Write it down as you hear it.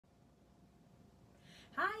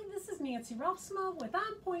Hi, this is Nancy Ralphsma with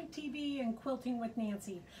OnPoint-TV and Quilting with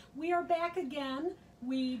Nancy. We are back again.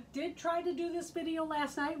 We did try to do this video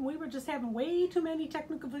last night and we were just having way too many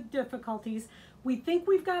technical difficulties. We think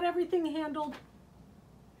we've got everything handled.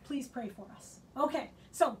 Please pray for us. Okay,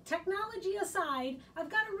 so technology aside, I've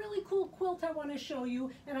got a really cool quilt I want to show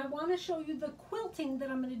you, and I want to show you the quilting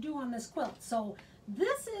that I'm going to do on this quilt. So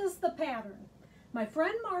this is the pattern. My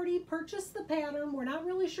friend Marty purchased the pattern. We're not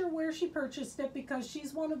really sure where she purchased it because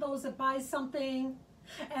she's one of those that buys something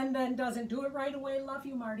and then doesn't do it right away. Love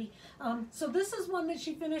you, Marty. So this is one that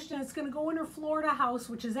she finished, and it's going to go in her Florida house,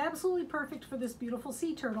 which is absolutely perfect for this beautiful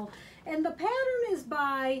sea turtle. And the pattern is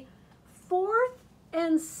by 4th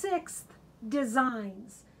and 6th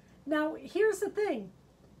Designs. Now, here's the thing.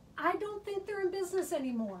 I don't think they're in business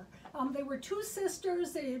anymore. They were two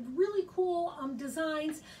sisters. They had really cool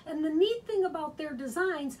designs, and the neat thing about their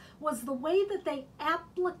designs was the way that they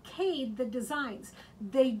appliqued the designs.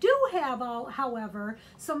 They do have, however,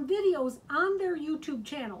 some videos on their YouTube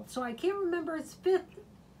channel. So I can't remember it's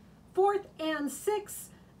 4th and 6th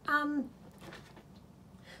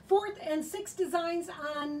 4th and 6th designs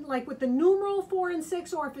on, like with the numeral 4 and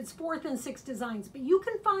 6, or if it's 4th and 6th designs. But you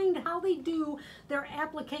can find how they do their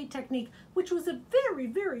applique technique, which was a very,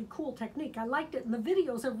 very cool technique. I liked it, and the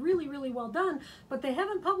videos are really, really well done, but they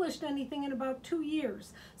haven't published anything in about 2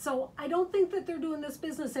 years. So I don't think that they're doing this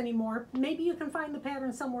business anymore. Maybe you can find the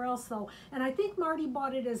pattern somewhere else though. And I think Marty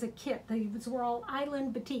bought it as a kit. These were all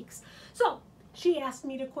island batiks. So she asked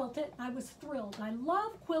me to quilt it. I was thrilled. I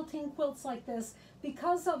love quilting quilts like this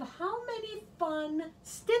because of how many fun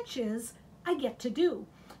stitches I get to do.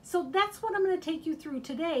 So that's what I'm going to take you through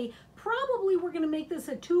today. Probably we're going to make this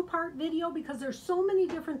a two-part video because there's so many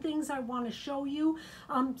different things I want to show you.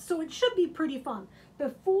 So it should be pretty fun.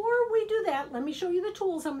 Before we do that, let me show you the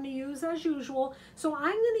tools I'm going to use as usual. So I'm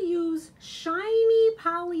going to use shiny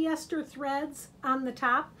polyester threads on the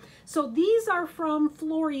top. So these are from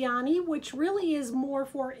Floriani, which really is more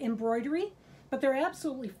for embroidery, but they're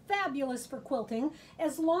absolutely fabulous for quilting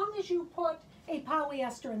as long as you put a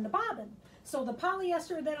polyester in the bobbin. So the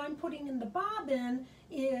polyester that I'm putting in the bobbin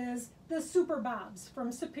is the Super Bobs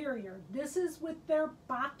from Superior. This is with their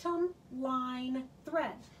bottom line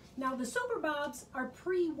thread. Now the Super Bobs are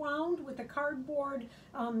pre-wound with a cardboard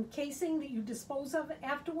casing that you dispose of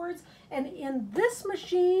afterwards, and in this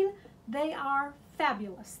machine they are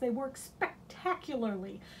fabulous. They work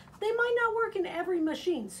spectacularly. They might not work in every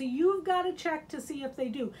machine, so you've got to check to see if they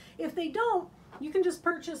do. If they don't, you can just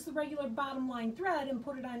purchase the regular bottom line thread and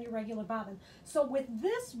put it on your regular bobbin. So with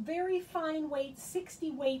this very fine weight,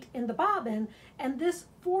 60 weight in the bobbin, and this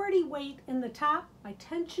 40 weight in the top, my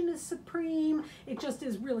tension is supreme. It just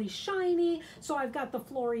is really shiny. So I've got the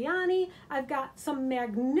Floriani. I've got some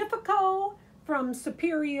Magnifico from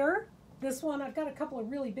Superior. This one, I've got a couple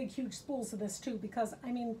of really big, huge spools of this too, because,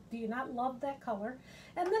 I mean, do you not love that color?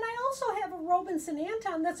 And then I also have a Robinson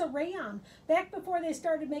Anton that's a rayon. Back before they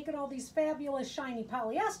started making all these fabulous shiny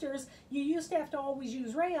polyesters, you used to have to always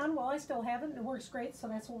use rayon. Well, I still have it, and it works great, so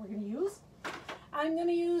that's what we're going to use. I'm going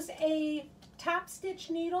to use a top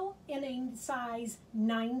stitch needle in a size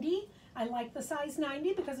 90. I like the size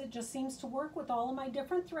 90 because it just seems to work with all of my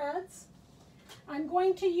different threads. I'm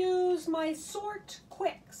going to use my Sort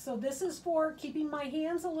Quick. So this is for keeping my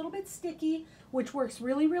hands a little bit sticky, which works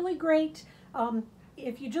really, really great.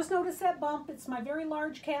 If you just notice that bump, it's my very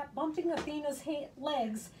large cat bumping Athena's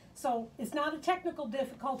legs. So it's not a technical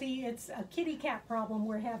difficulty, it's a kitty cat problem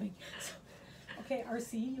we're having. So, okay,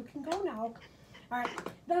 RC, you can go now. All right,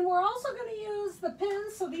 then we're also going to use the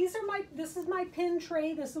pins. So this is my pin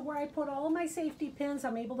tray. This is where I put all of my safety pins.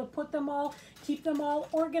 I'm able to put them all, keep them all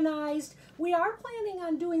organized. We are planning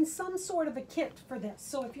on doing some sort of a kit for this.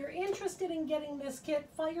 So if you're interested in getting this kit,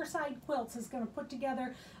 Fireside Quilts is going to put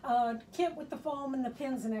together a kit with the foam and the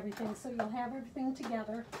pins and everything. So you'll have everything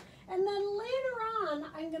together. And then later on,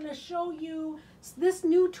 I'm going to show you this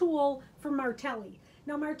new tool from Martelli.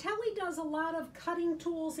 Now Martelli does a lot of cutting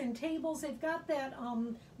tools and tables. They've got that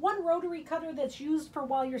one rotary cutter that's used for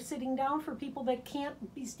while you're sitting down for people that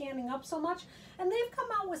can't be standing up so much. And they've come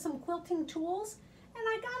out with some quilting tools. And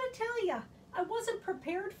I gotta tell you, I wasn't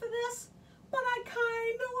prepared for this, but I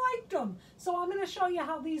kind of liked them. So I'm gonna show you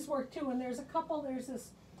how these work too. And there's a couple, there's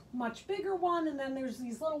this much bigger one, and then there's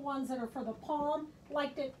these little ones that are for the palm.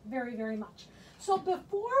 Liked it very, very much. So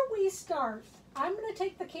before we start, I'm gonna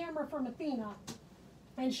take the camera from Athena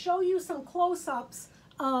and show you some close-ups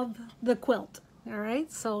of the quilt. All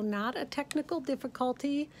right, so not a technical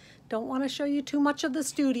difficulty. Don't want to show you too much of the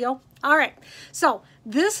studio. All right, so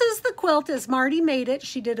this is the quilt as Marty made it.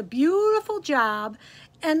 She did a beautiful job.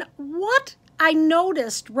 And what I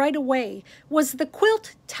noticed right away was the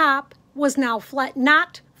quilt top was now flat,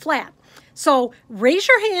 not flat. So raise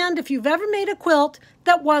your hand if you've ever made a quilt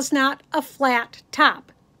that was not a flat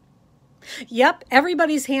top. Yep,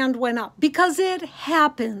 everybody's hand went up because it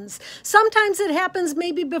happens. Sometimes it happens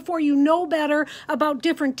maybe before you know better about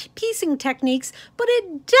different piecing techniques, but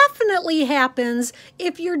it definitely happens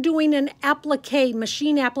if you're doing an applique,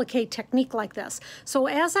 machine applique technique like this. So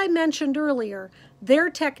as I mentioned earlier,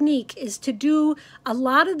 their technique is to do a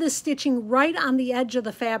lot of the stitching right on the edge of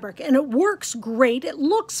the fabric, and it works great. It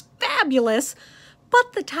looks fabulous,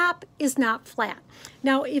 but the top is not flat.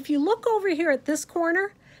 Now, if you look over here at this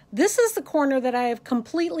corner, this is the corner that I have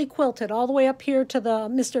completely quilted all the way up here to the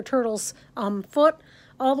Mr. Turtle's foot,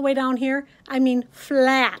 all the way down here. I mean,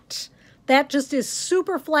 flat. That just is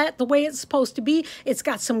super flat the way it's supposed to be. It's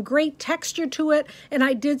got some great texture to it, and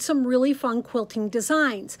I did some really fun quilting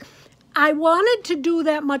designs. I wanted to do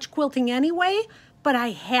that much quilting anyway, but I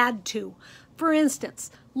had to. For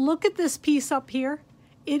instance, look at this piece up here.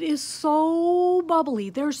 It is so bubbly.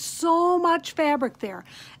 There's so much fabric there.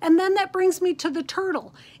 And then that brings me to the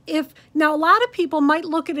turtle. Now, a lot of people might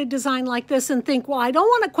look at a design like this and think, well, I don't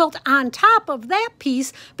want to quilt on top of that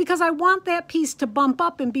piece because I want that piece to bump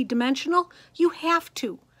up and be dimensional. You have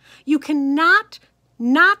to. You cannot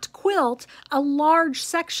not quilt a large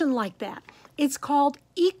section like that. It's called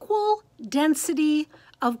equal density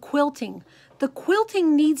of quilting. The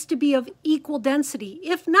quilting needs to be of equal density.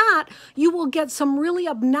 If not, you will get some really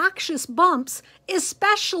obnoxious bumps,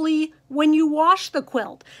 especially when you wash the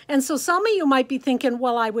quilt. And so some of you might be thinking,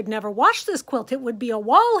 well, I would never wash this quilt. It would be a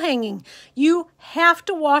wall hanging. You have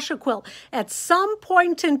to wash a quilt. At some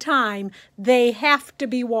point in time, they have to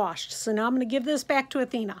be washed. So now I'm going to give this back to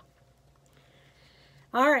Athena.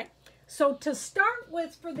 All right, so to start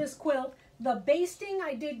with for this quilt, the basting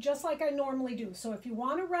I did just like I normally do. So if you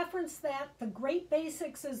want to reference that, the Great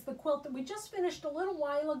Basics is the quilt that we just finished a little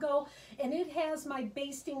while ago, and it has my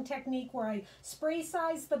basting technique where I spray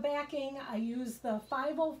size the backing, I use the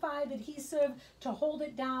 505 adhesive to hold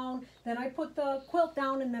it down, then I put the quilt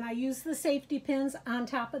down, and then I use the safety pins on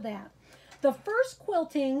top of that. The first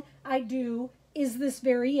quilting I do is this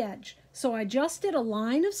very edge. So I just did a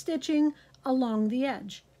line of stitching along the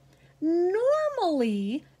edge.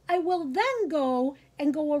 Normally, I will then go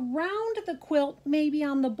around the quilt, maybe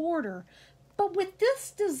on the border. But with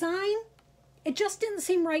this design, it just didn't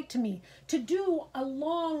seem right to me to do a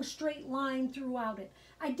long straight line throughout it.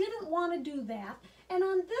 I didn't want to do that. And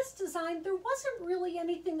on this design, there wasn't really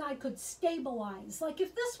anything I could stabilize. Like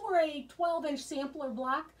if this were a 12-inch sampler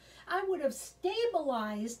block, I would have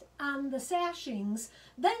stabilized on the sashings,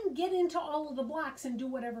 then get into all of the blocks and do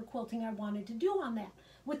whatever quilting I wanted to do on that.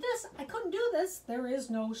 With this, I couldn't do this. There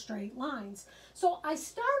is no straight lines. So I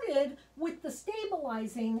started with the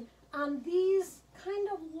stabilizing on these kind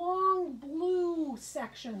of long blue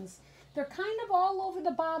sections. They're kind of all over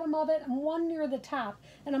the bottom of it and one near the top.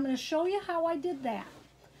 And I'm going to show you how I did that.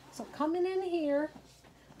 So coming in here,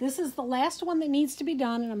 this is the last one that needs to be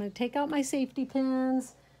done. And I'm going to take out my safety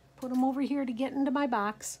pins, put them over here to get into my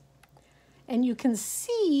box. And you can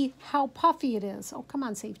see how puffy it is. Oh, come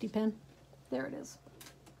on, safety pin. There it is.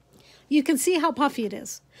 You can see how puffy it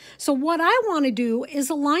is. So what I want to do is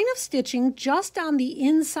a line of stitching just on the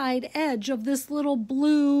inside edge of this little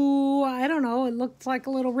blue, I don't know, it looks like a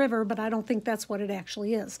little river, but I don't think that's what it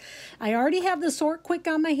actually is. I already have the Sort Quick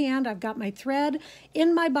on my hand. I've got my thread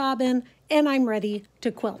in my bobbin, and I'm ready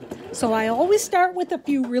to quilt. So I always start with a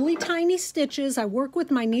few really tiny stitches. I work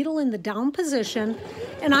with my needle in the down position,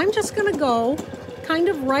 and I'm just going to go kind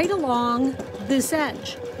of right along this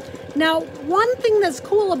edge. Now, one thing that's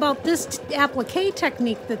cool about this applique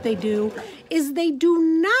technique that they do is they do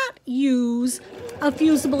not use a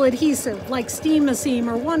fusible adhesive like Steam-A-Seam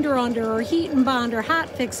or Wonder Under or Heat and Bond or Hot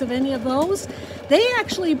Fix of any of those. They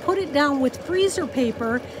actually put it down with freezer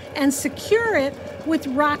paper and secure it with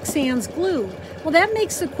Roxanne's glue. Well, that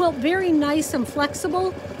makes the quilt very nice and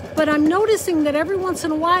flexible, but I'm noticing that every once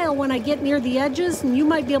in a while when I get near the edges, and you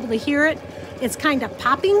might be able to hear it, it's kind of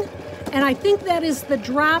popping. And I think that is the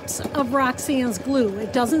drops of Roxanne's glue.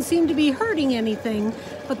 It doesn't seem to be hurting anything,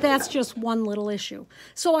 but that's just one little issue.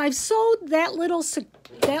 So I've sewed that little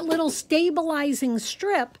stabilizing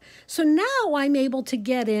strip, so now I'm able to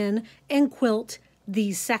get in and quilt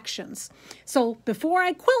these sections. So before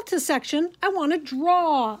I quilt a section, I want to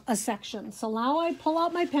draw a section. So now I pull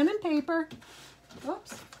out my pen and paper.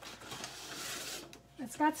 Oops.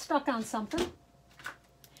 It's got stuck on something.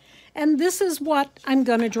 And this is what I'm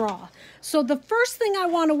going to draw. So the first thing I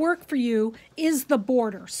want to work for you is the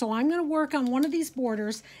border. So I'm going to work on one of these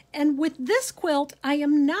borders. And with this quilt, I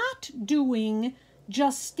am not doing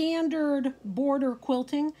just standard border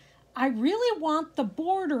quilting. I really want the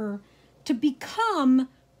border to become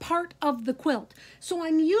part of the quilt. So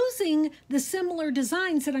I'm using the similar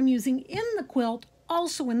designs that I'm using in the quilt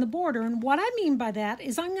also in the border. And what I mean by that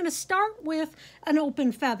is I'm going to start with an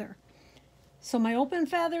open feather. So my open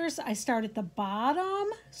feathers, I start at the bottom,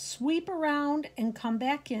 sweep around, and come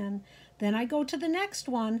back in. Then I go to the next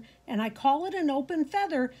one, and I call it an open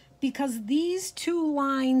feather because these two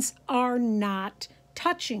lines are not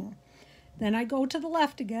touching. Then I go to the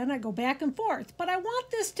left again, I go back and forth. But I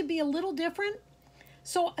want this to be a little different.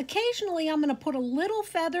 So occasionally I'm going to put a little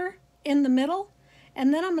feather in the middle,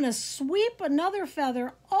 and then I'm going to sweep another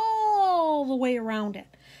feather all the way around it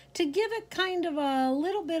to give it kind of a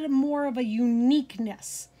little bit more of a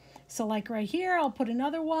uniqueness. So like right here, I'll put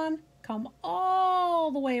another one, come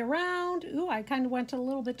all the way around. Ooh, I kind of went a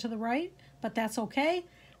little bit to the right, but that's okay.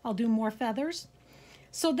 I'll do more feathers.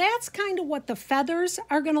 So that's kind of what the feathers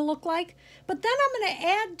are going to look like. But then I'm going to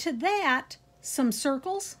add to that some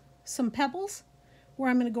circles, some pebbles, where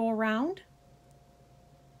I'm going to go around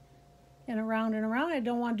and around and around. I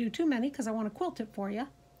don't want to do too many because I want to quilt it for you.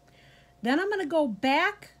 Then I'm going to go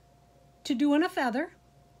back to doing a feather.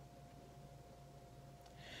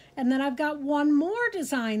 And then I've got one more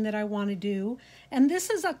design that I want to do. And this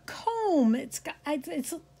is a comb. It's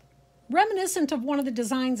reminiscent of one of the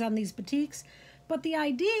designs on these batiks. But the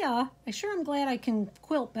idea, I sure am glad I can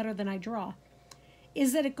quilt better than I draw,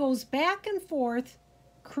 is that it goes back and forth,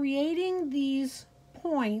 creating these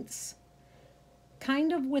points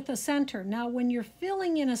kind of with a center. Now when you're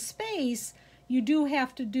filling in a space, you do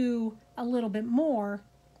have to do a little bit more.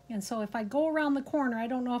 And so if I go around the corner, I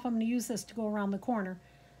don't know if I'm going to use this to go around the corner,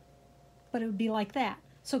 but it would be like that.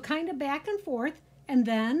 So kind of back and forth, and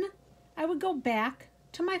then I would go back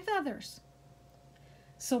to my feathers.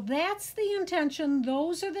 So that's the intention.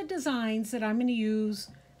 Those are the designs that I'm going to use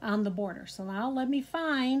on the border. So now let me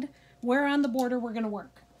find where on the border we're going to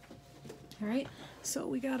work. All right, so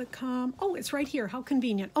we got to come, oh, it's right here, how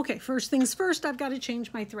convenient. Okay, first things first, I've got to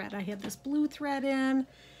change my thread. I have this blue thread in,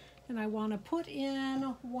 and I want to put in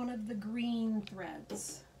one of the green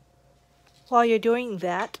threads. While you're doing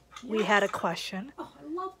that, Yes. we had a question. Oh, I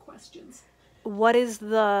love questions. What is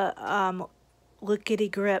the lickety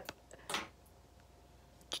grip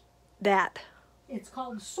that? It's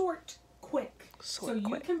called Sort Quick. Sort so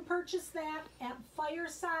Quick. You can purchase that at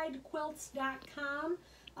firesidequilts.com.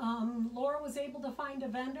 Laura was able to find a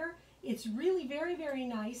vendor. It's really very, very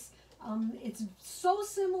nice. It's so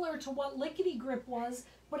similar to what Lickety Grip was,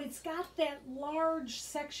 but it's got that large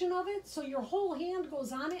section of it, so your whole hand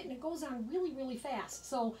goes on it, and it goes on really, really fast.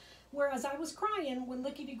 So whereas I was crying when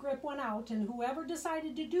Lickety Grip went out, and whoever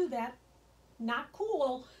decided to do that, not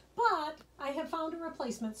cool, but I have found a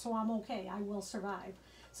replacement, so I'm okay. I will survive.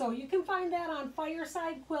 So you can find that on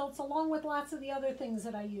Fireside Quilts, along with lots of the other things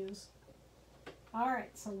that I use. All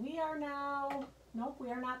right, so we are now, nope, we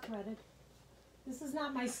are not threaded. This is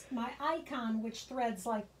not my icon, which threads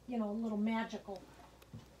like, you know, a little magical.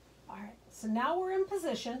 All right, so now we're in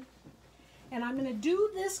position, and I'm going to do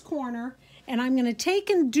this corner, and I'm going to take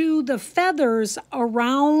and do the feathers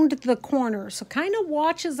around the corner. So kind of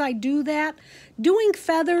watch as I do that. Doing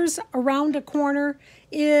feathers around a corner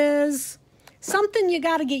is something you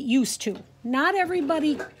got to get used to. Not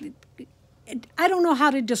everybody, I don't know how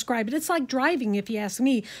to describe it. It's like driving, if you ask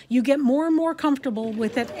me. You get more and more comfortable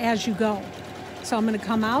with it as you go. So I'm going to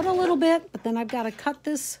come out a little bit, but then I've got to cut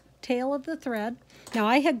this tail of the thread. Now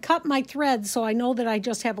I had cut my thread, so I know that I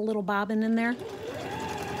just have a little bobbin in there.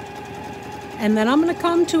 And then I'm going to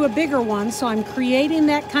come to a bigger one, so I'm creating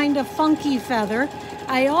that kind of funky feather.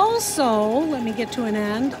 I also, let me get to an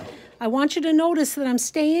end, I want you to notice that I'm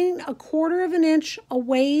staying 1/4 of an inch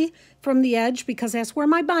away from the edge because that's where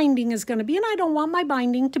my binding is going to be, and I don't want my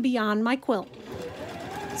binding to be on my quilt.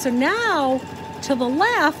 So now, to the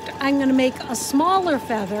left, I'm going to make a smaller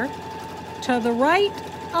feather. To the right,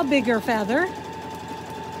 a bigger feather.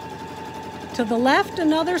 To the left,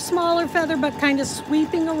 another smaller feather, but kind of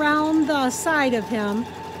sweeping around the side of him.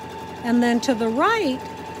 And then to the right,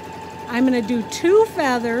 I'm going to do 2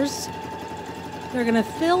 feathers. They're going to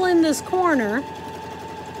fill in this corner.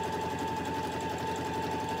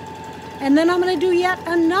 And then I'm going to do yet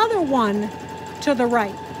another one to the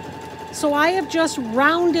right. So I have just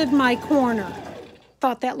rounded my corner.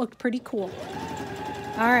 Thought that looked pretty cool.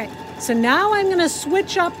 All right, so now I'm going to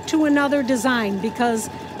switch up to another design because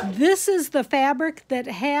this is the fabric that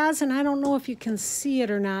has, and I don't know if you can see it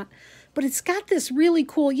or not, but it's got this really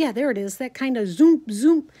cool, yeah, there it is, that kind of zoom,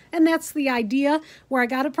 zoom, and that's the idea where I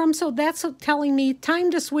got it from. So that's telling me time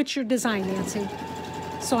to switch your design, Nancy.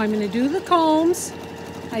 So I'm going to do the combs,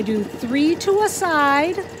 I do 3 to a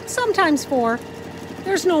side, sometimes 4.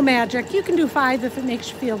 There's no magic. You can do 5 if it makes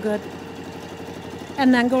you feel good.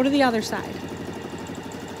 And then go to the other side.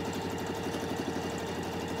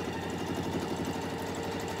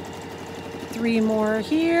 Three more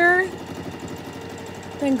here.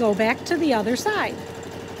 Then go back to the other side.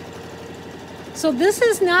 So this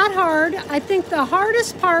is not hard. I think the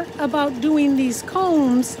hardest part about doing these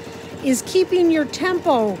combs is keeping your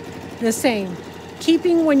tempo the same.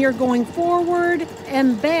 Keeping when you're going forward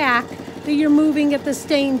and back that you're moving at the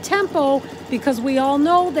same tempo, because we all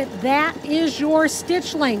know that that is your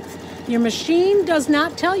stitch length. Your machine does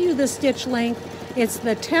not tell you the stitch length. It's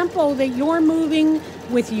the tempo that you're moving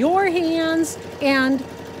with your hands and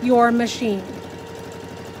your machine.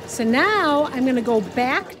 So now I'm going to go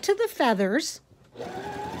back to the feathers.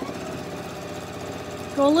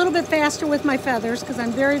 Go a little bit faster with my feathers because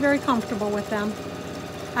I'm very, very comfortable with them.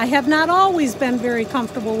 I have not always been very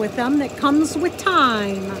comfortable with them. That comes with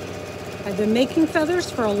time. I've been making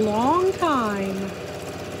feathers for a long time.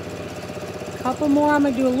 A couple more. I'm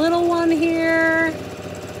going to do a little one here.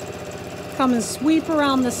 Come and sweep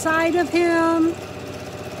around the side of him.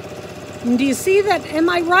 And do you see that? Am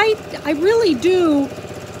I right? I really do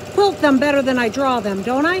quilt them better than I draw them,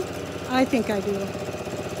 don't I? I think I do.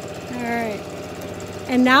 All right.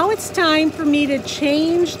 And now it's time for me to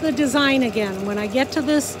change the design again. When I get to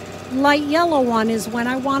this light yellow one is when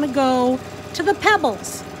I want to go to the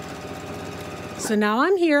pebbles. So now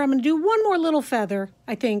I'm here. I'm going to do one more little feather,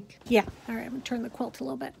 I think. Yeah. All right. I'm going to turn the quilt a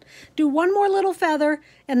little bit. Do one more little feather,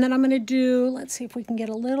 and then I'm going to do, let's see if we can get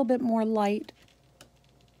a little bit more light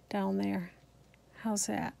down there. How's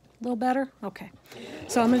that? A little better? Okay.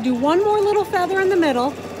 So I'm going to do one more little feather in the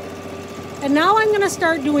middle, and now I'm going to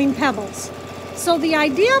start doing pebbles. So the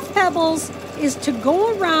idea of pebbles is to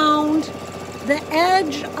go around the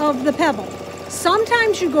edge of the pebble.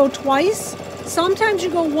 Sometimes you go twice, sometimes you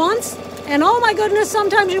go once, and oh my goodness,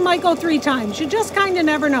 sometimes you might go 3 times. You just kind of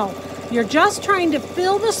never know. You're just trying to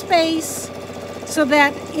fill the space so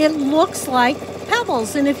that it looks like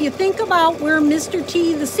pebbles. And if you think about where Mr.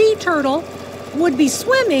 T, the sea turtle, would be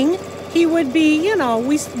swimming, he would be, you know,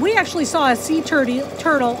 we actually saw a sea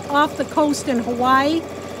turtle off the coast in Hawaii.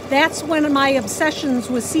 That's when my obsessions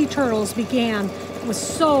with sea turtles began. It was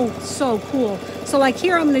so, so cool. So like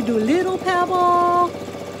here, I'm going to do a little pebble,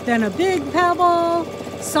 then a big pebble,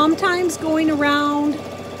 sometimes going around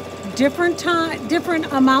different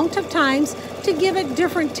amount of times to give it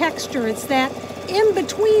different texture. It's that in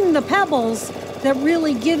between the pebbles that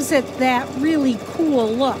really gives it that really cool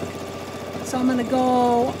look. So I'm going to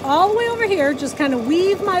go all the way over here, just kind of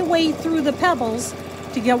weave my way through the pebbles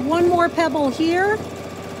to get one more pebble here.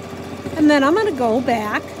 And then I'm going to go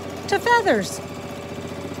back to feathers.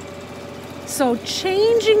 So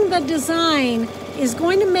changing the design is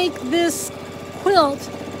going to make this quilt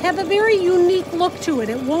have a very unique look to it.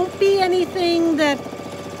 It won't be anything that,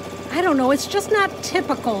 I don't know, it's just not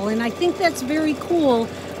typical. And I think that's very cool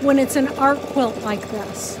when it's an art quilt like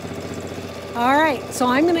this. All right, so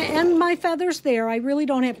I'm going to end my feathers there. I really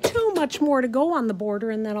don't have too much more to go on the border,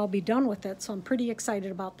 and then I'll be done with it. So I'm pretty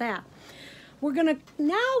excited about that. We're going to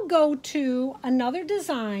now go to another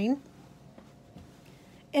design,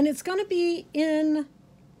 and it's going to be in,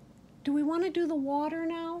 do we want to do the water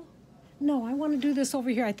now? No, I want to do this over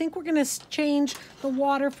here. I think we're going to change the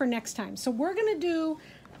water for next time. So we're going to do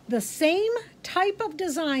the same type of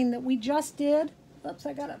design that we just did. Oops,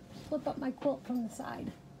 I got to flip up my quilt from the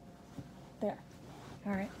side. There.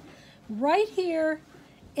 All right. Right here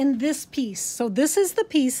in this piece. So this is the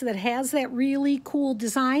piece that has that really cool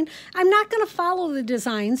design. I'm not going to follow the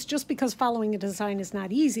designs just because following a design is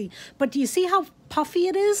not easy. But do you see how puffy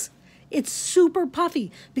it is? It's super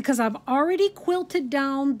puffy because I've already quilted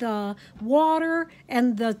down the water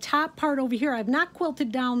and the top part over here. I've not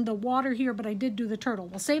quilted down the water here, but I did do the turtle.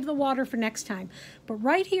 We'll save the water for next time. But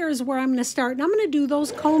right here is where I'm going to start. And I'm going to do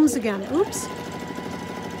those combs again. Oops.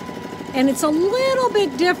 And it's a little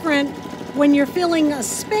bit different when you're filling a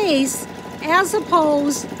space as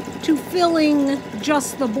opposed to filling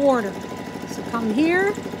just the border. So come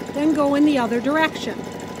here, then go in the other direction.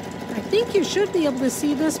 I think you should be able to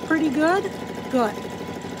see this pretty good. Good.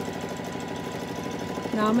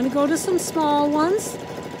 Now I'm going to go to some small ones.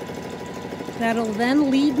 That'll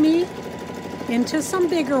then lead me into some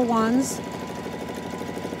bigger ones.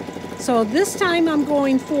 So this time I'm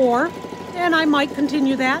going 4, and I might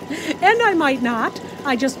continue that, and I might not.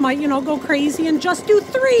 I just might, you know, go crazy and just do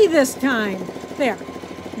 3 this time. There.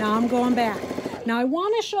 Now I'm going back. Now I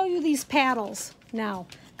want to show you these paddles now,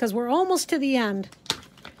 because we're almost to the end.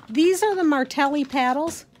 These are the Martelli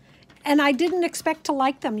paddles, And I didn't expect to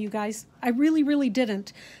like them, you guys. I really, really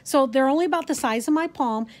didn't. So they're only about the size of my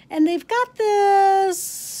palm, and they've got this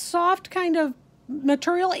soft kind of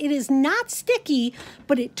material. It is not sticky,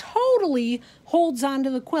 but it totally holds onto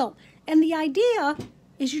the quilt. And the idea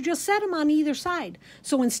is you just set them on either side.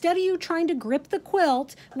 So instead of you trying to grip the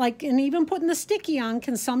quilt, and even putting the sticky on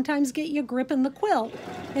can sometimes get you gripping the quilt,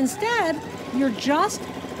 instead, you're just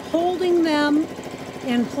holding them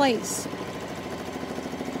in place.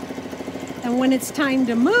 And when it's time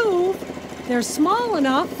to move, they're small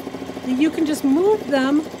enough that you can just move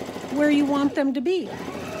them where you want them to be.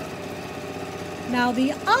 Now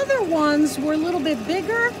the other ones were a little bit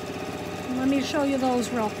bigger. Let me show you those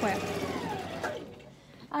real quick.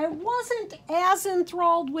 I wasn't as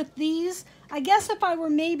enthralled with these. I guess if I were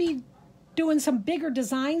maybe doing some bigger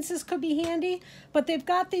designs, this could be handy, but they've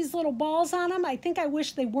got these little balls on them. I think I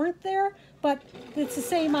wish they weren't there, but it's the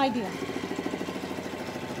same idea.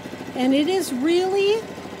 And it is really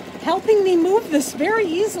helping me move this very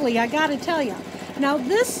easily, I gotta tell you. Now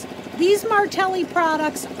these Martelli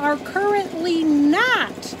products are currently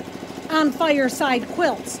not on Fireside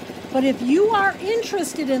Quilts, but if you are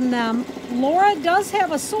interested in them, Laura does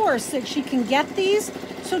have a source that she can get these.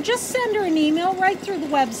 So just send her an email right through the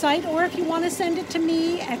website, or if you want to send it to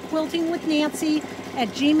me at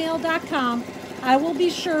quiltingwithnancy@gmail.com, I will be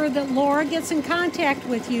sure that Laura gets in contact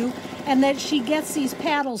with you and that she gets these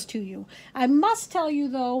paddles to you. I must tell you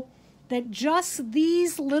though that just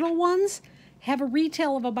these little ones have a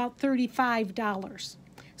retail of about $35.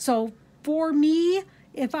 So for me,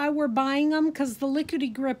 if I were buying them, because the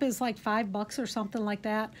liquidy grip is like $5 or something like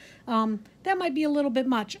that, that might be a little bit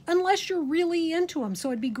much, unless you're really into them. So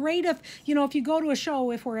it'd be great if, if you go to a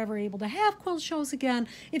show, if we're ever able to have quilt shows again,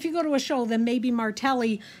 if you go to a show, then maybe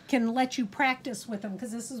Martelli can let you practice with them,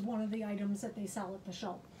 because this is one of the items that they sell at the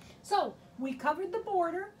show. So we covered the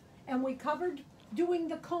border, and we covered doing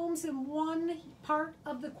the combs in one part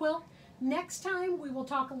of the quilt. Next time, we will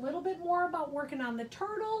talk a little bit more about working on the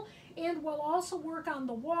turtle, and we'll also work on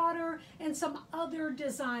the water and some other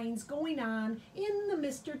designs going on in the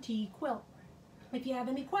Mr. T quilt. If you have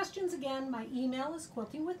any questions, again, my email is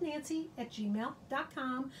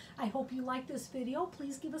quiltingwithnancy@gmail.com. I hope you like this video.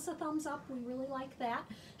 Please give us a thumbs up. We really like that.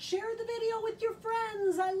 Share the video with your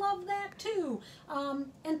friends. I love that too.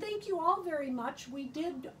 And thank you all very much. We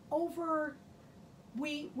did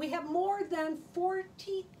we have more than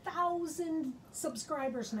 40,000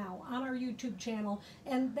 subscribers now on our YouTube channel,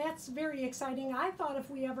 and that's very exciting. I thought if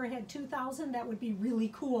we ever had 2,000, that would be really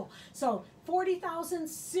cool. So 40,000,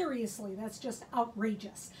 seriously, that's just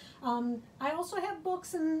outrageous. I also have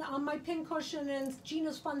books on my pincushion and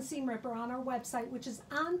Gina's Fun Seam Ripper on our website, which is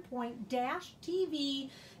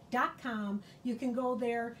OnPoint-TV.com. You can go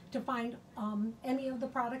there to find any of the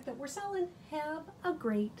product that we're selling. Have a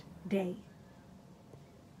great day.